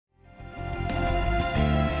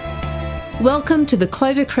Welcome to the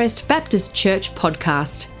Clovercrest Baptist Church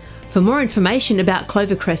podcast. For more information about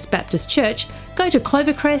Clovercrest Baptist Church, go to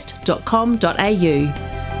clovercrest.com.au.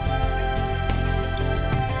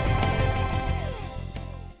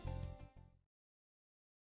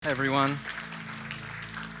 Hey everyone,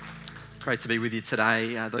 great to be with you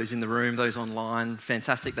today. Those in the room, those online,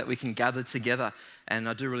 fantastic that we can gather together. And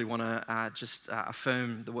I do really want to just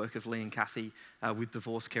affirm the work of Lee and Kathy with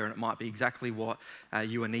divorce care, and it might be exactly what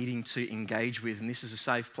you are needing to engage with. And this is a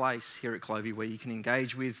safe place here at Clovey where you can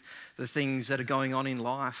engage with the things that are going on in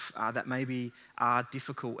life that maybe are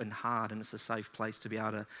difficult and hard, and it's a safe place to be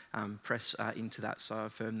able to press into that. So I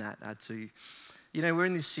affirm that too. You know, we're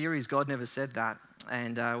in this series, God Never Said That,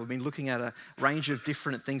 and we've been looking at a range of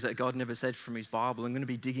different things that God never said from his Bible. I'm going to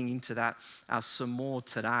be digging into that some more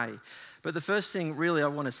today. But the first thing really I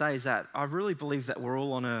want to say is that I really believe that we're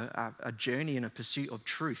all on a journey and a pursuit of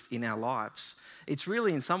truth in our lives. It's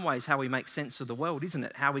really in some ways how we make sense of the world, isn't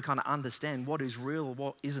it? How we kind of understand what is real,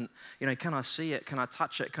 what isn't. You know, can I see it? Can I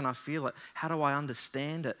touch it? Can I feel it? How do I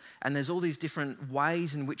understand it? And there's all these different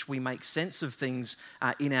ways in which we make sense of things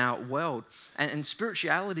in our world. And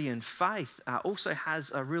spirituality and faith also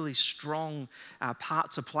has a really strong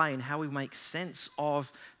part to play in how we make sense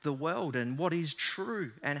of the world and what is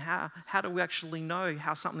true, and how do we actually know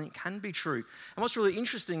how something can be true. And what's really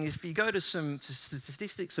interesting, if you go to some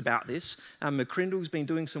statistics about this, McCrindle's been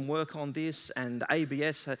doing some work on this, and the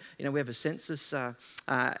ABS, we have a census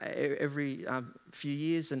every few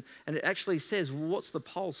years, and it actually says, well, what's the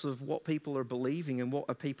pulse of what people are believing and what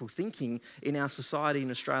are people thinking in our society in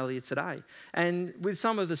Australia today? And with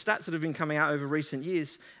some of the stats that have been coming out over recent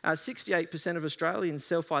years, 68% of Australians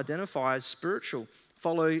self-identify as spiritual,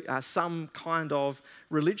 follow some kind of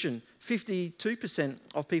religion. 52%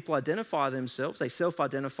 of people they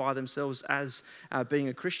self-identify themselves as being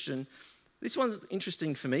a Christian. This one's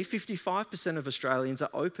interesting for me. 55% of Australians are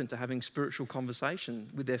open to having spiritual conversation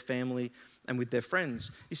with their family and with their friends.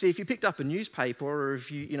 You see, if you picked up a newspaper, or if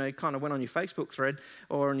you kind of went on your Facebook thread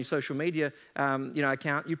or on your social media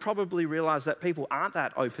account, you probably realise that people aren't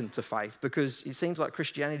that open to faith, because it seems like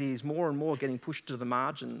Christianity is more and more getting pushed to the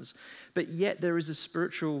margins. But yet there is a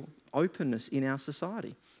spiritual openness in our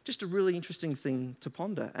society. Just a really interesting thing to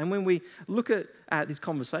ponder. And when we look at this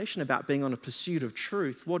conversation about being on a pursuit of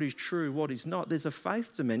truth, what is true, what is not, there's a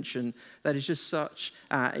faith dimension that is just so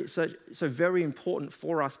very important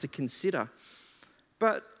for us to consider.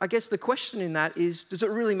 But I guess the question in that is, does it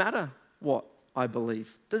really matter what I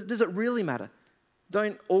believe? Does it really matter?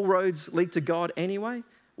 Don't all roads lead to God anyway?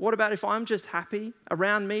 What about if I'm just happy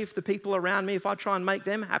around me, if the people around me, if I try and make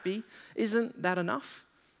them happy, isn't that enough?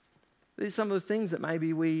 These are some of the things that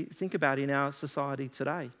maybe we think about in our society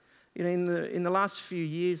today. You know, in the last few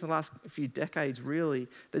years, the last few decades really,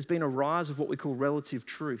 there's been a rise of what we call relative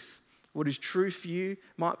truth. What is true for you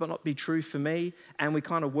might not be true for me, and we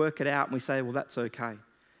kind of work it out and we say, well, that's okay.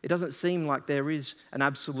 It doesn't seem like there is an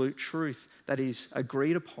absolute truth that is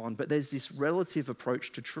agreed upon, but there's this relative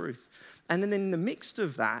approach to truth. And then in the midst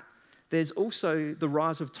of that, there's also the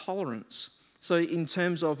rise of tolerance. So in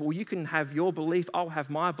terms of, well, you can have your belief, I'll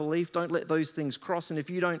have my belief, don't let those things cross. And if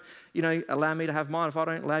you don't, allow me to have mine, if I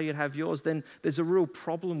don't allow you to have yours, then there's a real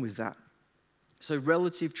problem with that. So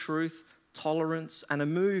relative truth, tolerance, and a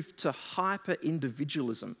move to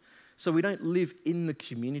hyper-individualism. So we don't live in the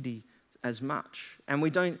community as much, and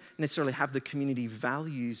we don't necessarily have the community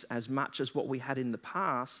values as much as what we had in the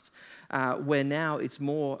past, where now it's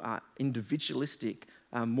more individualistic,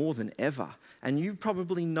 more than ever. And you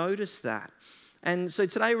probably noticed that. And so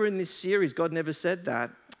today we're in this series, God Never Said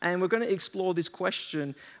That, and we're going to explore this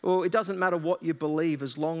question, well, it doesn't matter what you believe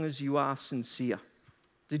as long as you are sincere.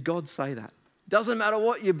 Did God say that? Doesn't matter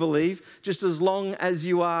what you believe, just as long as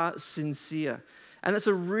you are sincere. And that's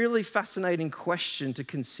a really fascinating question to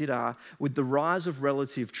consider with the rise of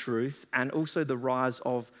relative truth and also the rise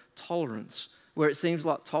of tolerance, where it seems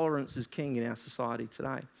like tolerance is king in our society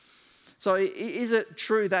today. So is it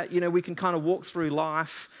true that, we can kind of walk through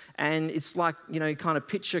life and it's like, kind of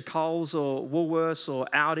picture Coles or Woolworths or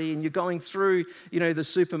Aldi, and you're going through, the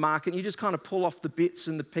supermarket, and you just kind of pull off the bits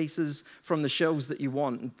and the pieces from the shelves that you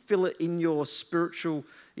want and fill it in your spiritual,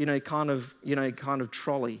 kind of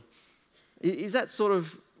trolley. Is that sort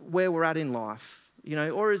of where we're at in life?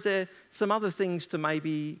 Or is there some other things to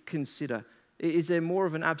maybe consider? Is there more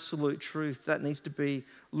of an absolute truth that needs to be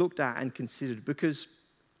looked at and considered? Because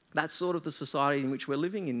that's sort of the society in which we're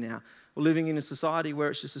living in now. We're living in a society where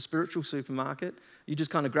it's just a spiritual supermarket. You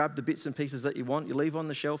just kind of grab the bits and pieces that you want. You leave on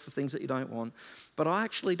the shelf the things that you don't want. But I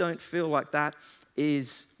actually don't feel like that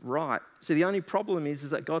is right. So the only problem is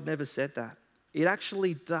that God never said that. It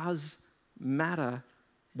actually does matter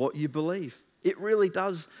what you believe. It really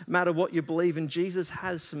does matter what you believe, and Jesus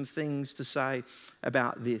has some things to say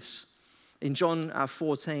about this. In John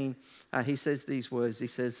 14, he says these words. He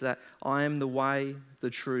says that, I am the way, the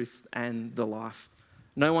truth, and the life.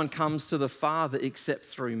 No one comes to the Father except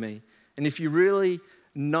through me. And if you really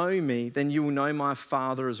know me, then you will know my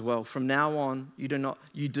Father as well. From now on, you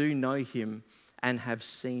do know him and have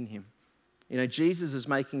seen him. You know, Jesus is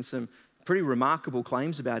making some pretty remarkable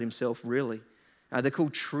claims about himself, really. They're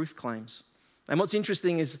called truth claims. And what's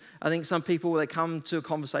interesting is, I think some people, they come to a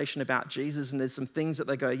conversation about Jesus and there's some things that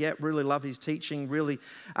they go, yeah, really love his teaching, really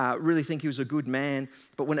think he was a good man.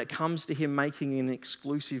 But when it comes to him making an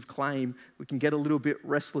exclusive claim, we can get a little bit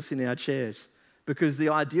restless in our chairs. Because the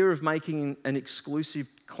idea of making an exclusive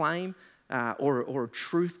claim or a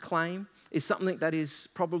truth claim is something that is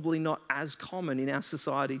probably not as common in our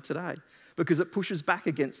society today, because it pushes back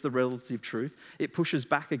against the relative truth. It pushes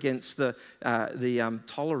back against the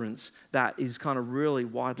tolerance that is kind of really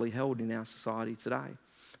widely held in our society today.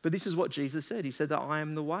 But this is what Jesus said. He said that I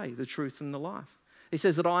am the way, the truth, and the life. He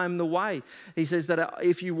says that I am the way. He says that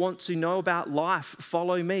if you want to know about life,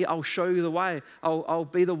 follow me. I'll show you the way. I'll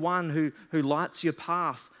be the one who lights your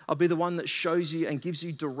path. I'll be the one that shows you and gives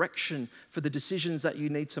you direction for the decisions that you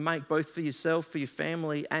need to make, both for yourself, for your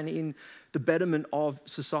family, and in the betterment of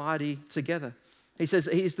society together. He says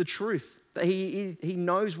that he is the truth, that he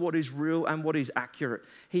knows what is real and what is accurate.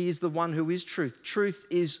 He is the one who is truth. Truth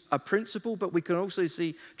is a principle, but we can also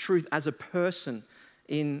see truth as a person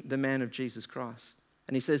in the man of Jesus Christ.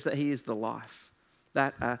 And he says that he is the life,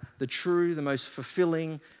 that the true, the most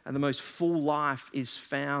fulfilling, and the most full life is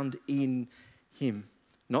found in him.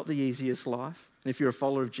 Not the easiest life. And if you're a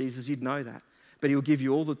follower of Jesus, you'd know that. But he will give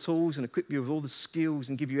you all the tools and equip you with all the skills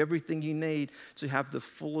and give you everything you need to have the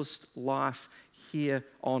fullest life here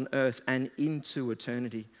on earth and into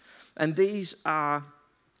eternity. And these are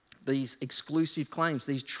these exclusive claims,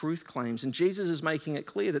 these truth claims. And Jesus is making it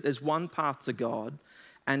clear that there's one path to God,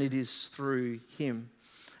 and it is through him.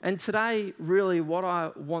 And today, really, what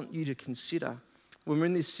I want you to consider, when we're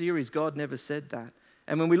in this series, God never said that.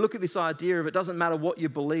 And when we look at this idea of it doesn't matter what you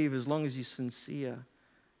believe as long as you're sincere,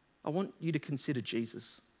 I want you to consider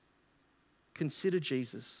Jesus. Consider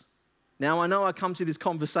Jesus. Now, I know I come to this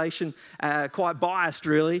conversation quite biased,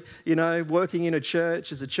 really, working in a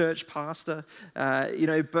church as a church pastor,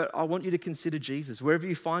 but I want you to consider Jesus. Wherever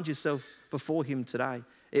you find yourself before him today,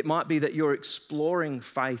 it might be that you're exploring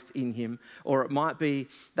faith in him, or it might be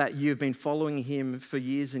that you've been following him for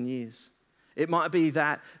years and years. It might be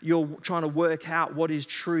that you're trying to work out what is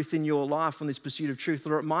truth in your life on this pursuit of truth,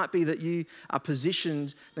 or it might be that you are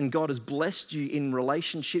positioned and God has blessed you in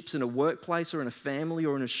relationships in a workplace or in a family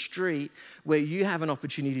or in a street where you have an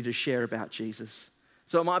opportunity to share about Jesus.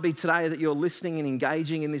 So it might be today that you're listening and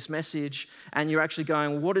engaging in this message and you're actually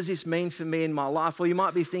going, what does this mean for me in my life? Or you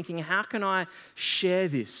might be thinking, how can I share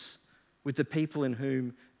this with the people in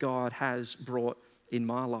whom God has brought in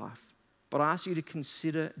my life? But I ask you to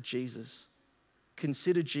consider Jesus.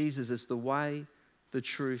 Consider Jesus as the way, the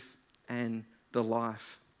truth, and the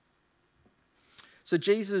life. So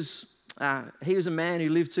Jesus, he was a man who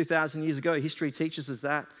lived 2,000 years ago. History teaches us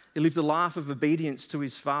that. He lived a life of obedience to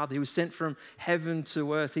his Father. He was sent from heaven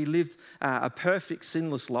to earth. He lived a perfect,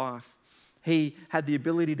 sinless life. He had the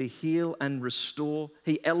ability to heal and restore.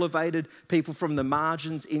 He elevated people from the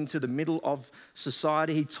margins into the middle of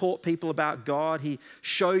society. He taught people about God. He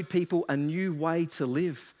showed people a new way to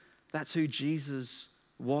live. That's who Jesus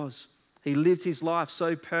was. He lived his life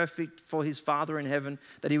so perfect for his Father in heaven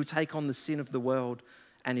that he would take on the sin of the world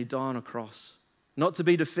and he'd die on a cross. Not to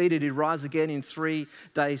be defeated, he'd rise again in 3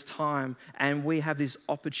 days' time, and we have this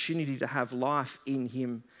opportunity to have life in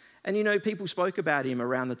him. And people spoke about him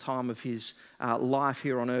around the time of his life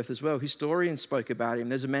here on earth as well. Historians spoke about him.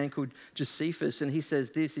 There's a man called Josephus, and he says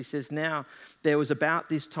this. He says, now there was about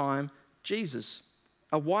this time Jesus,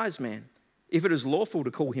 a wise man, if it is lawful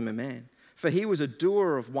to call him a man. For he was a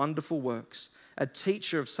doer of wonderful works, a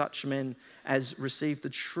teacher of such men as received the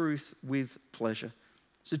truth with pleasure.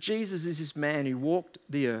 So Jesus is this man who walked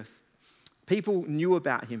the earth. People knew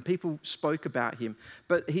about him. People spoke about him.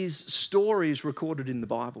 But his story is recorded in the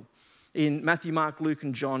Bible. In Matthew, Mark, Luke,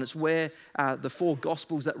 and John, it's where the 4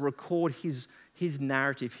 Gospels that record his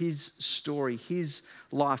narrative, his story, his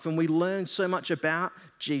life. And we learn so much about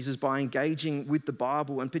Jesus by engaging with the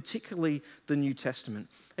Bible, and particularly the New Testament.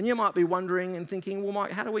 And you might be wondering and thinking, well,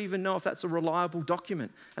 Mike, how do we even know if that's a reliable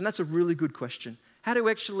document? And that's a really good question. How do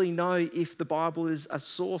we actually know if the Bible is a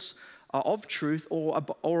source of truth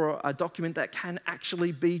or a document that can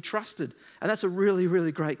actually be trusted? And that's a really,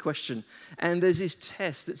 really great question. And there's this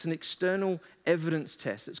test. It's an external evidence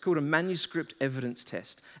test. It's called a manuscript evidence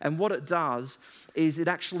test. And what it does is it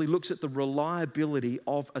actually looks at the reliability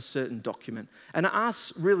of a certain document. And it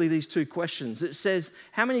asks really these two questions. It says,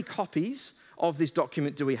 how many copies of this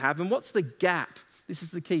document do we have? And what's the gap? This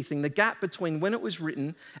is the key thing, the gap between when it was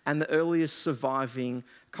written and the earliest surviving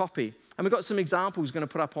copy. And we've got some examples going to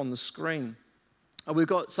put up on the screen. We've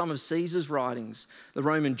got some of Caesar's writings, the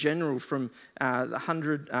Roman general from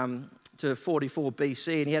 100 to 44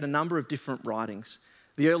 BC, and he had a number of different writings.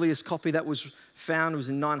 The earliest copy that was found was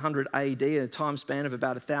in 900 AD, in a time span of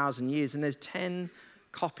about 1,000 years, and there's 10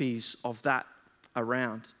 copies of that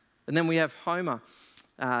around. And then we have Homer,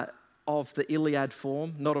 of the Iliad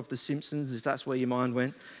form, not of the Simpsons, if that's where your mind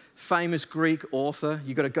went. Famous Greek author.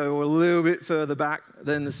 You've got to go a little bit further back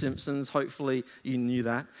than the Simpsons. Hopefully you knew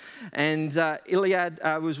that. And Iliad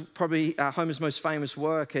was probably Homer's most famous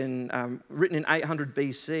work, and written in 800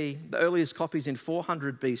 BC. The earliest copies in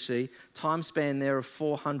 400 BC, time span there of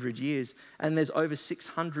 400 years. And there's over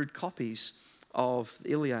 600 copies of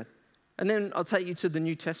the Iliad. And then I'll take you to the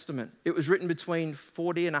New Testament. It was written between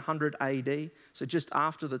 40 and 100 AD, so just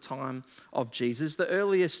after the time of Jesus. The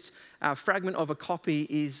earliest fragment of a copy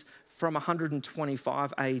is from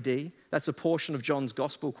 125 AD. That's a portion of John's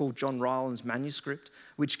Gospel called John Ryland's manuscript,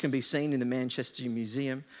 which can be seen in the Manchester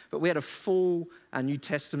Museum. But we had a full New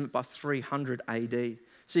Testament by 300 AD.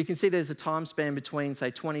 So you can see there's a time span between,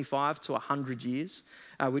 say, 25 to 100 years,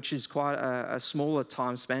 which is quite a smaller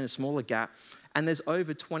time span, a smaller gap. And there's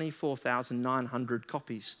over 24,900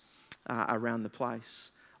 copies around the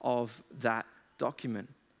place of that document.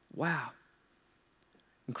 Wow.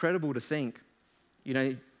 Incredible to think. You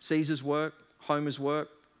know, Caesar's work, Homer's work,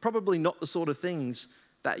 probably not the sort of things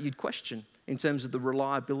that you'd question in terms of the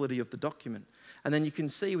reliability of the document. And then you can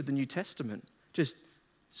see with the New Testament, just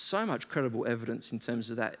so much credible evidence in terms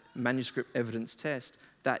of that manuscript evidence test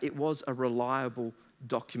that it was a reliable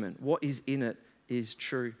document. What is in it is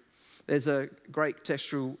true. There's a great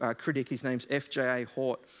textual critic, his name's F.J.A.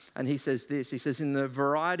 Hort, and he says this. He says, in the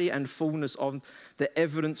variety and fullness of the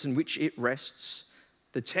evidence in which it rests,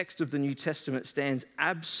 the text of the New Testament stands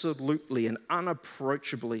absolutely and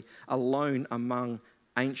unapproachably alone among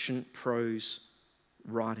ancient prose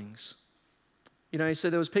writings. You know, so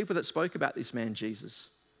there was people that spoke about this man, Jesus,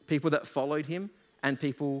 people that followed him and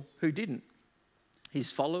people who didn't.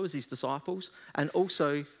 His followers, his disciples, and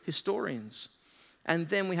also historians. And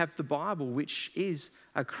then we have the Bible, which is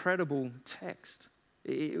a credible text.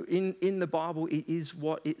 In the Bible, it is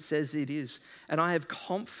what it says it is. And I have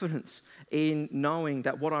confidence in knowing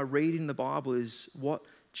that what I read in the Bible is what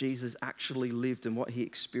Jesus actually lived and what he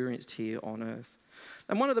experienced here on earth.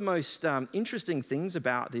 And one of the most interesting things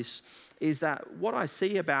about this is that what I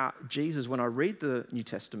see about Jesus when I read the New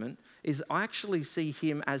Testament is I actually see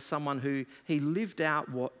him as someone who he lived out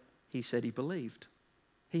what he said he believed.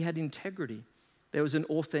 He had integrity. There was an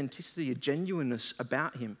authenticity, a genuineness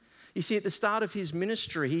about him. You see, at the start of his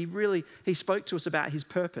ministry, he spoke to us about his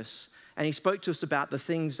purpose. And he spoke to us about the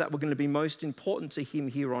things that were going to be most important to him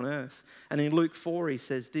here on earth. And in Luke 4, he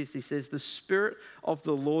says this. He says, the Spirit of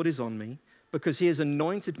the Lord is on me because he has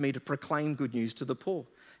anointed me to proclaim good news to the poor.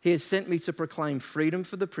 He has sent me to proclaim freedom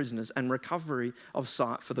for the prisoners and recovery of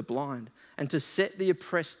sight for the blind, and to set the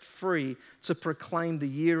oppressed free, to proclaim the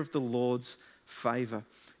year of the Lord's favor.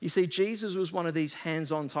 You see, Jesus was one of these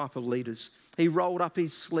hands-on type of leaders. He rolled up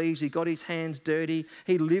his sleeves. He got his hands dirty.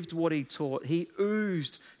 He lived what he taught. He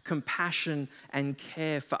oozed compassion and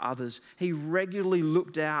care for others. He regularly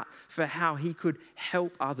looked out for how he could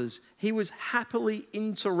help others. He was happily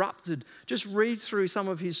interrupted. Just read through some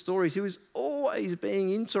of his stories. He was always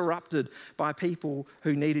being interrupted by people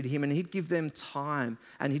who needed him, and he'd give them time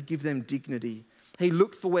and he'd give them dignity. He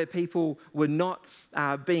looked for where people were not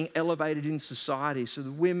being elevated in society, so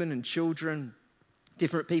the women and children,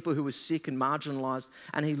 different people who were sick and marginalised,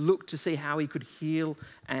 and he looked to see how he could heal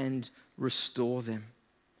and restore them.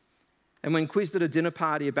 And when quizzed at a dinner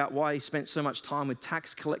party about why he spent so much time with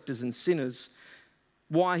tax collectors and sinners,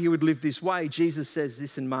 why he would live this way, Jesus says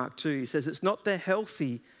this in Mark 2. He says, it's not the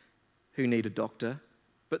healthy who need a doctor,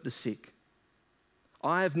 but the sick.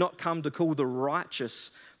 I have not come to call the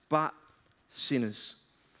righteous, but sinners.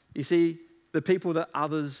 You see, the people that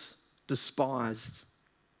others despised,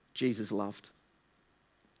 Jesus loved.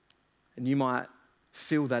 And you might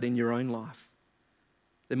feel that in your own life.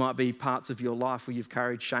 There might be parts of your life where you've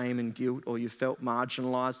carried shame and guilt, or you've felt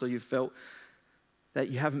marginalized, or you've felt that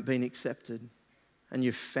you haven't been accepted, and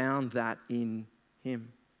you've found that in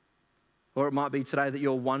him. Or it might be today that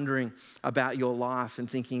you're wondering about your life and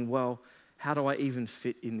thinking, well, how do I even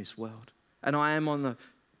fit in this world? And I am on the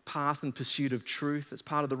path and pursuit of truth. That's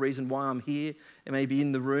part of the reason why I'm here. It may be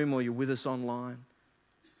in the room or you're with us online.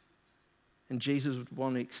 And Jesus would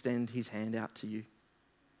want to extend his hand out to you.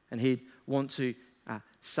 And he'd want to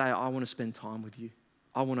say, I want to spend time with you.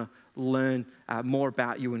 I want to learn more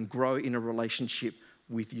about you and grow in a relationship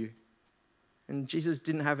with you. And Jesus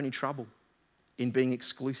didn't have any trouble in being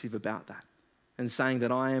exclusive about that and saying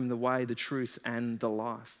that I am the way, the truth, and the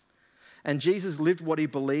life. And Jesus lived what he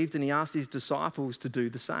believed, and he asked his disciples to do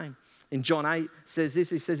the same. In John 8 says this,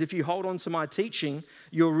 he says, if you hold on to my teaching,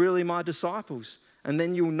 you're really my disciples, and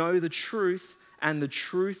then you'll know the truth, and the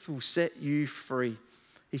truth will set you free.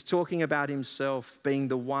 He's talking about himself being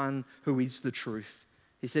the one who is the truth.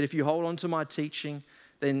 He said, if you hold on to my teaching,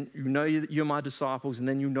 then you know that you're my disciples, and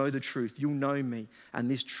then you'll know the truth. You'll know me, and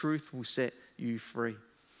this truth will set you free.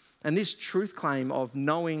 And this truth claim of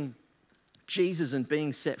knowing Jesus and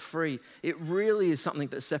being set free, it really is something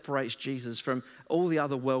that separates Jesus from all the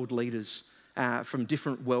other world leaders from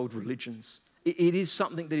different world religions. It is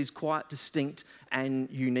something that is quite distinct and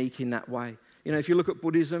unique in that way. You know, if you look at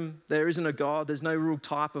Buddhism, there isn't a God. There's no real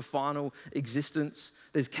type of final existence.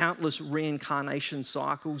 There's countless reincarnation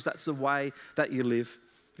cycles. That's the way that you live.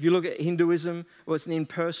 If you look at Hinduism, well, it's an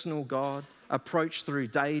impersonal God approached through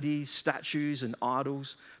deities, statues, and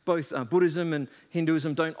idols. Both Buddhism and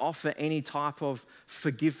Hinduism don't offer any type of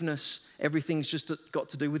forgiveness. Everything's just got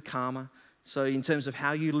to do with karma. So in terms of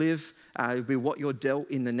how you live, it'll be what you're dealt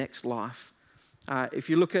in the next life. If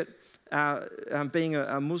you look at being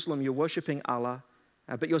a Muslim, you're worshipping Allah,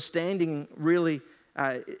 but your standing really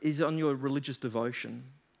is on your religious devotion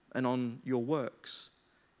and on your works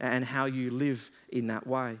and how you live in that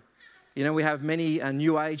way. You know, we have many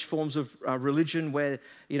new age forms of religion where,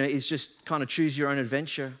 you know, it's just kind of choose your own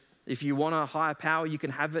adventure. If you want a higher power, you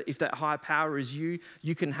can have it. If that higher power is you,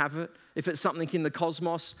 you can have it. If it's something in the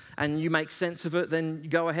cosmos and you make sense of it, then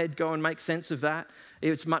go ahead, go and make sense of that.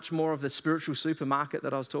 It's much more of the spiritual supermarket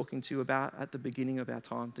that I was talking to you about at the beginning of our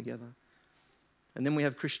time together. And then we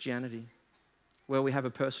have Christianity, where we have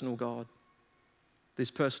a personal God.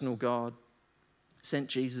 This personal God sent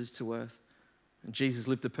Jesus to earth. And Jesus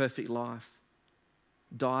lived a perfect life,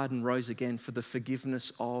 died and rose again for the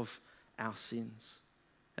forgiveness of our sins.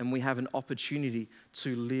 And we have an opportunity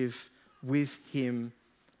to live with him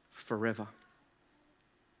forever.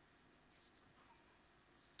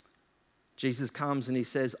 Jesus comes and he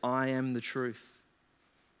says, I am the truth,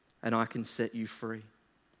 and I can set you free.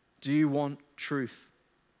 Do you want truth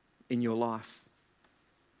in your life?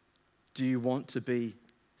 Do you want to be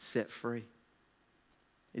set free?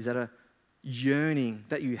 Is that a yearning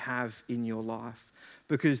that you have in your life?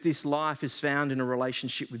 Because this life is found in a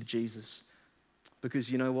relationship with Jesus.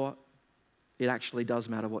 Because you know what? It actually does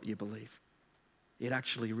matter what you believe. It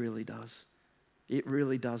actually really does. It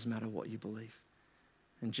really does matter what you believe.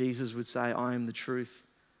 And Jesus would say, I am the truth.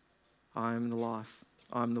 I am the life.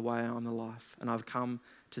 I am the way, I am the life. And I've come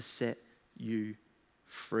to set you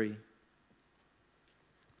free.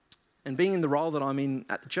 And being in the role that I'm in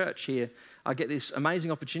at the church here, I get this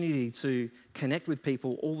amazing opportunity to connect with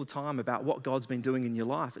people all the time about what God's been doing in your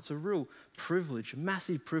life. It's a real privilege, a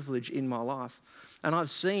massive privilege in my life. And I've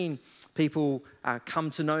seen people come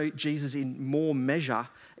to know Jesus in more measure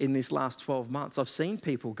in this last 12 months. I've seen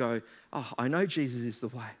people go, oh, I know Jesus is the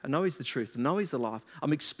way. I know he's the truth. I know he's the life.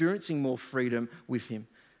 I'm experiencing more freedom with him.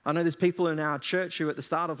 I know there's people in our church who at the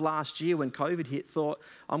start of last year when COVID hit thought,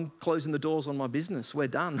 I'm closing the doors on my business. We're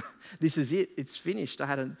done. This is it. It's finished. I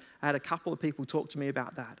had a couple of people talk to me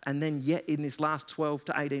about that. And then yet in this last 12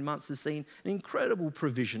 to 18 months has seen an incredible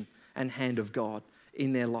provision and hand of God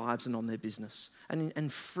in their lives and on their business.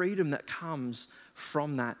 And freedom that comes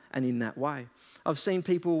from that and in that way. I've seen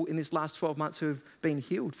people in this last 12 months who have been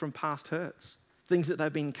healed from past hurts, things that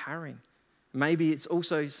they've been carrying. Maybe it's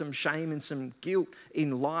also some shame and some guilt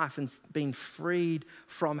in life and being freed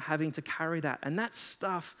from having to carry that. And that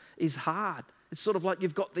stuff is hard. It's sort of like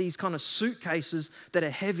you've got these kind of suitcases that are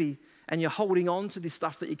heavy and you're holding on to this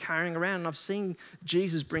stuff that you're carrying around. And I've seen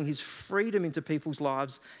Jesus bring his freedom into people's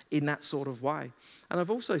lives in that sort of way. And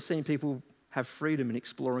I've also seen people have freedom in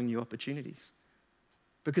exploring new opportunities.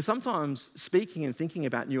 Because sometimes speaking and thinking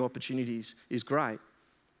about new opportunities is great,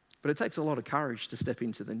 but it takes a lot of courage to step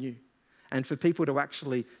into the new. And for people to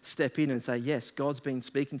actually step in and say, yes, God's been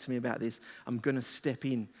speaking to me about this. I'm going to step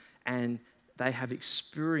in. And they have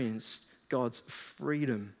experienced God's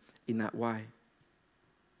freedom in that way.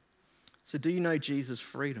 So do you know Jesus'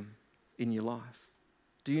 freedom in your life?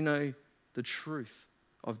 Do you know the truth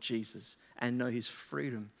of Jesus and know his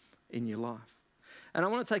freedom in your life? And I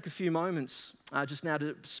want to take a few moments just now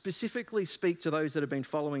to specifically speak to those that have been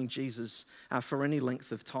following Jesus for any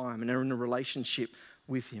length of time and are in a relationship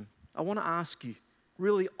with him. I want to ask you,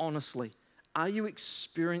 really honestly, are you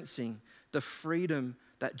experiencing the freedom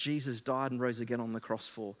that Jesus died and rose again on the cross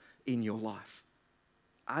for in your life?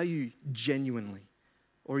 Are you genuinely?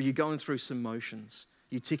 Or are you going through some motions?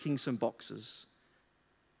 Are you ticking some boxes?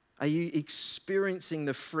 Are you experiencing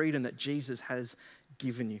the freedom that Jesus has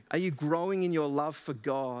given you? Are you growing in your love for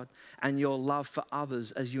God and your love for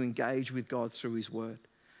others as you engage with God through his word?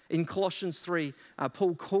 In Colossians 3,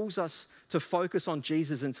 Paul calls us to focus on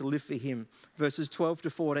Jesus and to live for him. Verses 12 to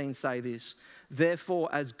 14 say this: "Therefore,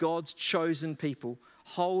 as God's chosen people,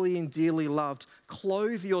 holy and dearly loved,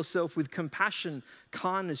 clothe yourself with compassion,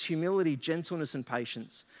 kindness, humility, gentleness, and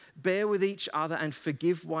patience. Bear with each other and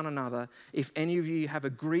forgive one another if any of you have a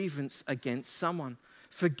grievance against someone.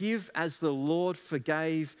 Forgive as the Lord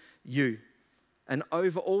forgave you. And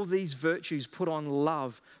over all these virtues, put on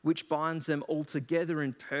love, which binds them all together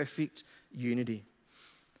in perfect unity."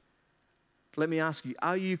 Let me ask you,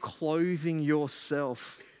 are you clothing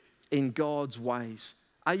yourself in God's ways?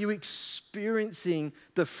 Are you experiencing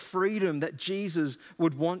the freedom that Jesus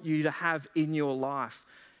would want you to have in your life?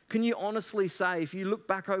 Can you honestly say, if you look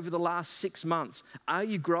back over the last 6 months, are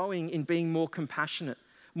you growing in being more compassionate,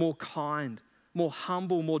 more kind, more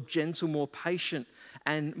humble, more gentle, more patient,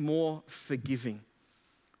 and more forgiving?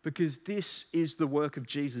 Because this is the work of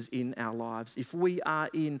Jesus in our lives. If we are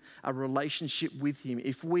in a relationship with him,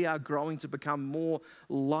 if we are growing to become more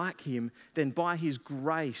like him, then by his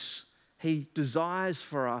grace, he desires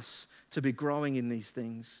for us to be growing in these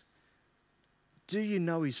things. Do you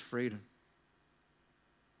know his freedom?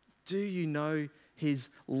 Do you know his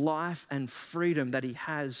life and freedom that he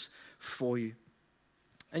has for you?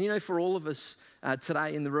 And you know, for all of us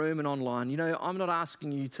today in the room and online, you know, I'm not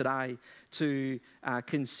asking you today to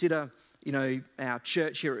consider, you know, our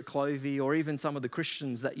church here at Clovey or even some of the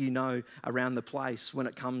Christians that you know around the place when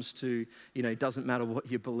it comes to, you know, it doesn't matter what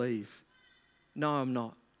you believe. No, I'm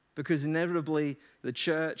not. Because inevitably, the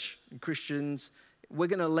church and Christians, we're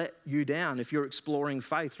going to let you down if you're exploring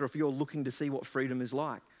faith or if you're looking to see what freedom is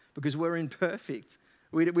like. Because we're imperfect.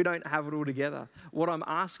 We don't have it all together. What I'm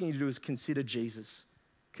asking you to do is consider Jesus.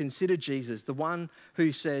 Consider Jesus, the one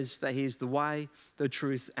who says that he is the way, the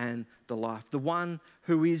truth, and the life. The one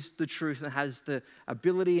who is the truth and has the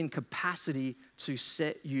ability and capacity to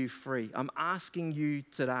set you free. I'm asking you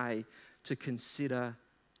today to consider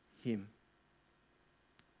him.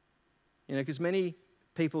 You know, because many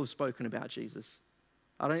people have spoken about Jesus.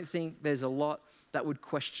 I don't think there's a lot that would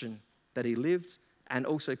question that he lived and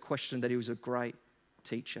also question that he was a great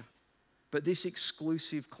teacher. But this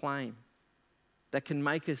exclusive claim that can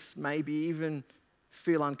make us maybe even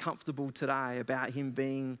feel uncomfortable today about him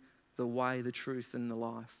being the way, the truth, and the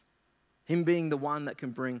life. Him being the one that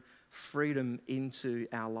can bring freedom into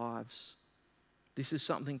our lives. This is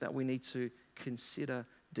something that we need to consider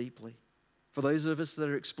deeply. For those of us that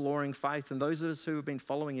are exploring faith and those of us who have been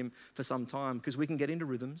following him for some time, because we can get into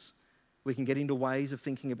rhythms, we can get into ways of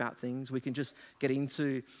thinking about things, we can just get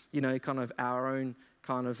into, you know, kind of our own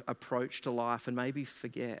kind of approach to life and maybe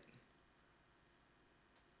forget.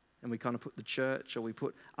 And we kind of put the church or we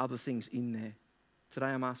put other things in there. Today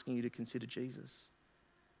I'm asking you to consider Jesus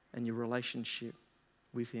and your relationship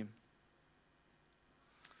with him.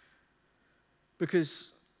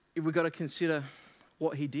 Because we've got to consider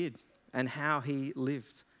what he did and how he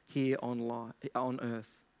lived here on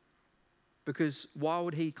earth. Because why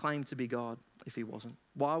would he claim to be God if he wasn't?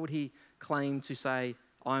 Why would he claim to say,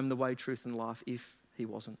 I'm the way, truth, and life if he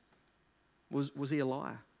wasn't? Was he a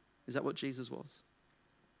liar? Is that what Jesus was?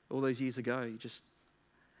 All those years ago, he just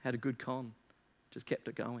had a good con, just kept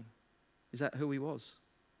it going. Is that who he was?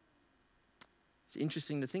 It's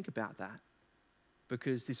interesting to think about that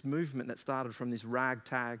because this movement that started from this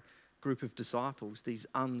ragtag group of disciples, these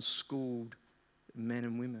unschooled men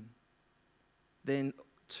and women, then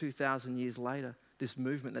 2,000 years later, this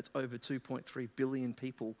movement that's over 2.3 billion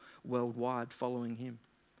people worldwide following him.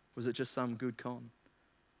 Was it just some good con?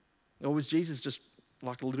 Or was Jesus just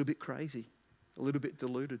like a little bit crazy? A little bit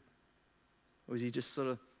deluded? Or was he just sort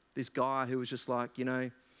of this guy who was just like, you know,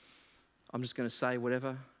 I'm just going to say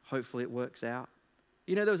whatever, hopefully it works out?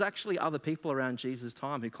 You know, there was actually other people around Jesus'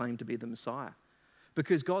 time who claimed to be the Messiah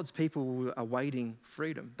because God's people were awaiting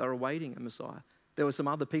freedom. They were awaiting a Messiah. There were some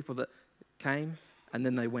other people that came and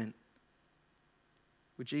then they went.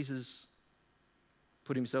 Would Jesus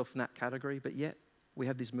put himself in that category? But yet we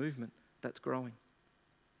have this movement that's growing.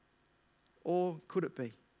 Or could it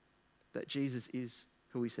be that Jesus is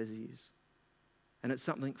who he says he is? And it's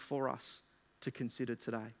something for us to consider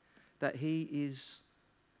today. that he is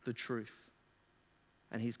the truth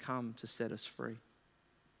and he's come to set us free.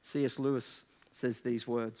 C.S. Lewis says these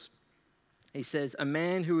words. He says, "A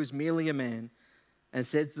man who is merely a man and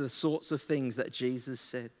says the sorts of things that Jesus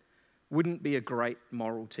said wouldn't be a great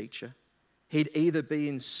moral teacher. He'd either be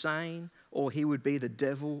insane or he would be the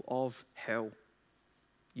devil of hell.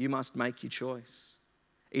 You must make your choice.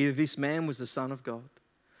 Either this man was the Son of God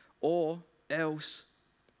or else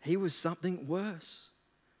he was something worse.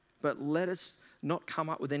 But let us not come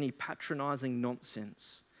up with any patronizing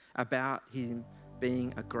nonsense about him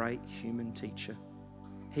being a great human teacher.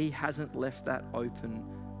 He hasn't left that open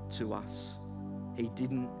to us. He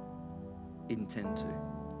didn't intend to."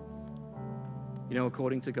 You know,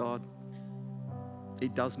 according to God,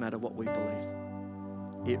 it does matter what we believe.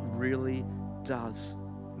 It really does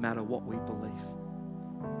matter what we believe.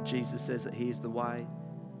 Jesus says that he is the way,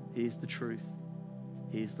 he is the truth,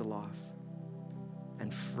 he is the life.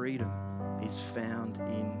 And freedom is found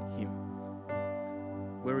in him.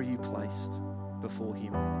 Where are you placed before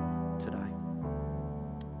him today?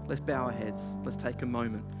 Let's bow our heads. Let's take a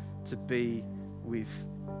moment to be with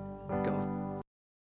God.